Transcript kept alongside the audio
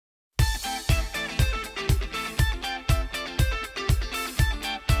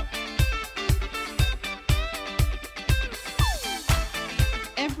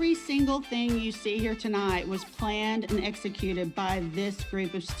single thing you see here tonight was planned and executed by this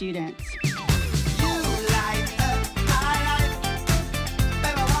group of students.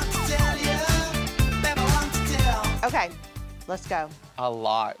 Okay, let's go. A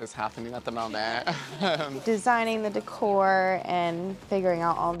lot is happening at the moment. Designing the decor and figuring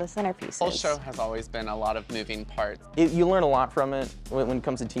out all the centerpieces. The whole show has always been a lot of moving parts. You learn a lot from it when it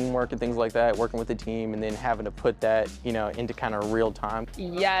comes to teamwork and things like that, working with the team and then having to put that, into kind of real time.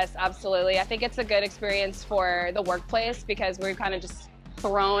 Yes, absolutely. I think it's a good experience for the workplace because we've kind of just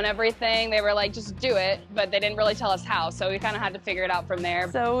thrown everything. They were like, just do it, but they didn't really tell us how, so we kind of had to figure it out from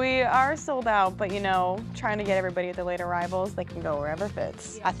there. So we are sold out, but trying to get everybody at the late arrivals, they can go wherever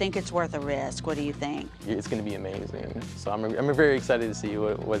fits. I think it's worth a risk. What do you think? It's going to be amazing. So I'm very excited to see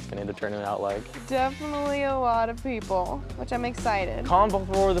what it's going to turn out like. Definitely a lot of people, which I'm excited. Calm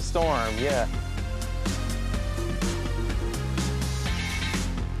before the storm, yeah.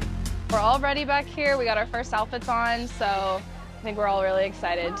 We're all ready back here. We got our first outfits on, so I think we're all really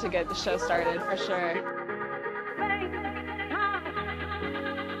excited to get the show started for sure.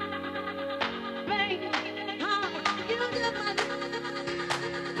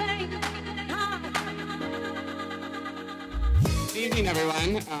 Good evening,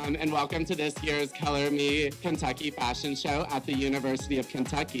 everyone, and welcome to this year's Color Me Kentucky Fashion Show at the University of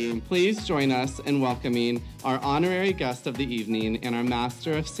Kentucky. Please join us in welcoming our honorary guest of the evening and our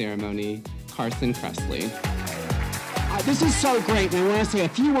Master of Ceremony, Carson Kressley. This is so great, and I want to say a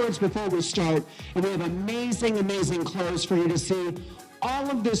few words before we start. And we have amazing, amazing clothes for you to see. All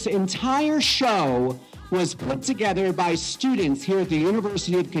of this entire show was put together by students here at the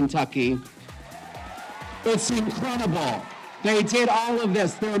University of Kentucky. It's incredible. They did all of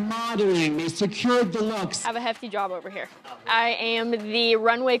this. They're modeling. They secured the looks. I have a hefty job over here. I am the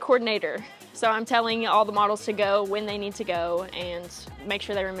runway coordinator. So I'm telling all the models to go when they need to go and make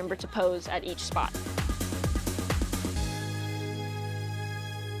sure they remember to pose at each spot.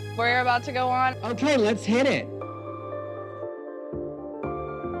 We're about to go on. Okay, let's hit it.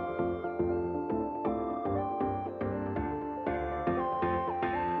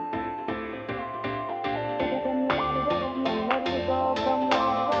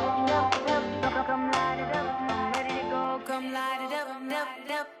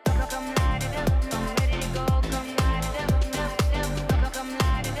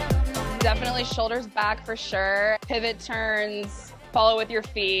 Definitely shoulders back for sure. Pivot turns, follow with your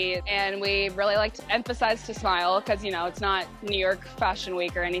feet, and we really like to emphasize to smile because, it's not New York Fashion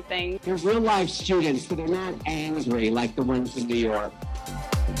Week or anything. They're real-life students, so they're not angry like the ones in New York.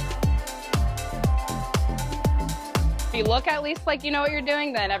 If you look at least like you know what you're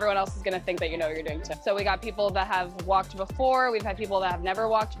doing, then everyone else is going to think that you know what you're doing too. So we got people that have walked before, we've had people that have never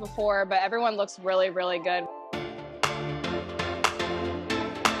walked before, but everyone looks really, really good.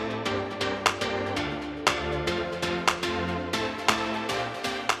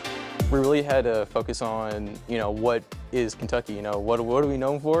 We really had to focus on, what is Kentucky, what are we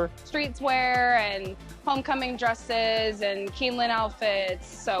known for? Streetswear and homecoming dresses and Keeneland outfits.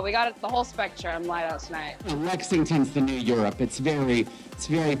 So we got the whole spectrum light out tonight. Lexington's the new Europe. It's very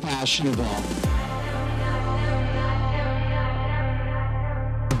fashionable.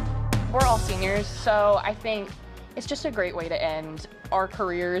 We're all seniors, so I think it's just a great way to end our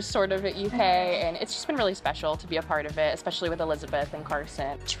careers sort of at UK, and it's just been really special to be a part of it, especially with Elizabeth and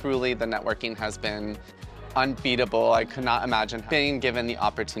Carson. Truly, the networking has been unbeatable. I could not imagine being given the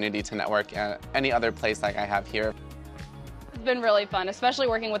opportunity to network at any other place like I have here. It's been really fun, especially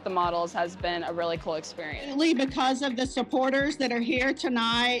working with the models has been a really cool experience. Because of the supporters that are here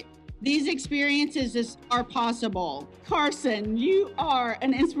tonight, these experiences are possible. Carson, you are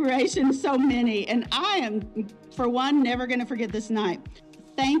an inspiration to so many, and I am, for one, never going to forget this night.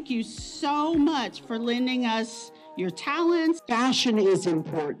 Thank you so much for lending us your talents. Fashion is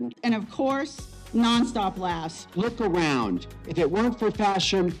important. And of course, nonstop laughs. Look around. If it weren't for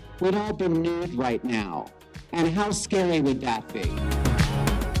fashion, we'd all be nude right now. And how scary would that be?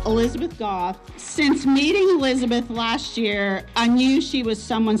 Elizabeth Goff. Since meeting Elizabeth last year, I knew she was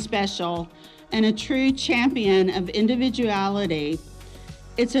someone special and a true champion of individuality.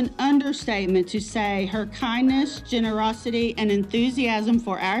 It's an understatement to say her kindness, generosity, and enthusiasm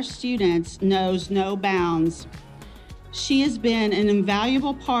for our students knows no bounds. She has been an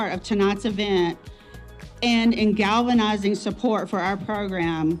invaluable part of tonight's event and in galvanizing support for our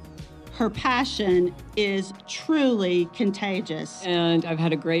program. Her passion is truly contagious. And I've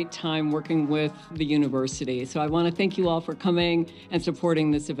had a great time working with the university. So I want to thank you all for coming and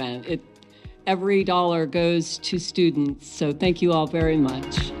supporting this event. Every dollar goes to students, so thank you all very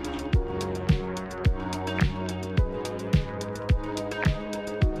much.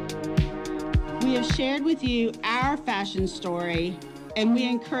 shared with you our fashion story, and we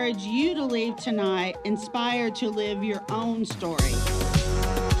encourage you to leave tonight inspired to live your own story.